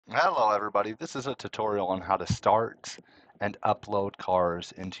Hello everybody, this is a tutorial on how to start and upload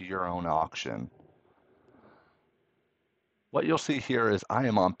cars into your own auction. What you'll see here is I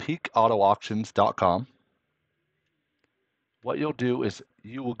am on peakautoauctions.com. What you'll do is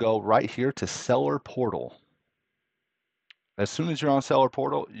you will go right here to Seller Portal. As soon as you're on Seller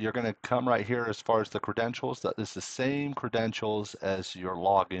Portal, you're going to come right here as far as the credentials. That is the same credentials as your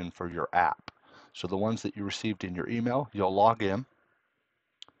login for your app. So the ones that you received in your email, you'll log in.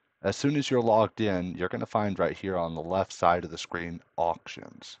 As soon as you're logged in, you're going to find right here on the left side of the screen,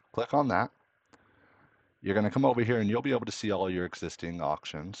 Auctions. Click on that. You're going to come over here and you'll be able to see all your existing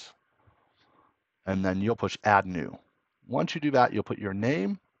auctions. And then you'll push Add New. Once you do that, you'll put your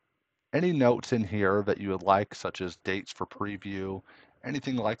name, any notes in here that you would like, such as dates for preview,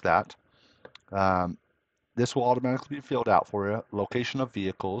 anything like that. This will automatically be filled out for you. Location of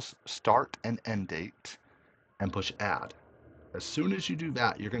vehicles, start and end date, and push Add. As soon as you do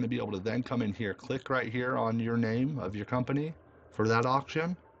that, you're going to be able to then come in here, click right here on your name of your company for that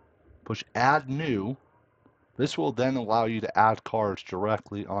auction, push Add New. This will then allow you to add cars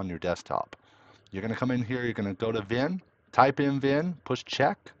directly on your desktop. You're going to come in here, you're going to go to VIN, type in VIN, push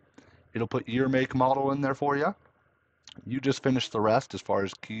check. It'll put year, make, model in there for you. You just finish the rest as far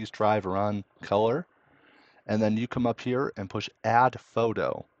as keys, drive, run, color. And then you come up here and push Add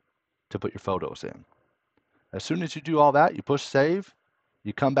Photo to put your photos in. As soon as you do all that, you push save.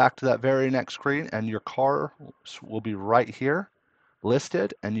 You come back to that very next screen and your cars will be right here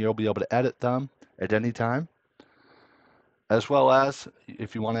listed and you'll be able to edit them at any time. As well as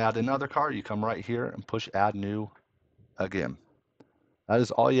if you want to add another car, you come right here and push Add New again. That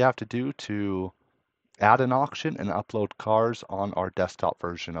is all you have to do to add an auction and upload cars on our desktop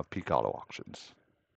version of Peak Auto Auctions.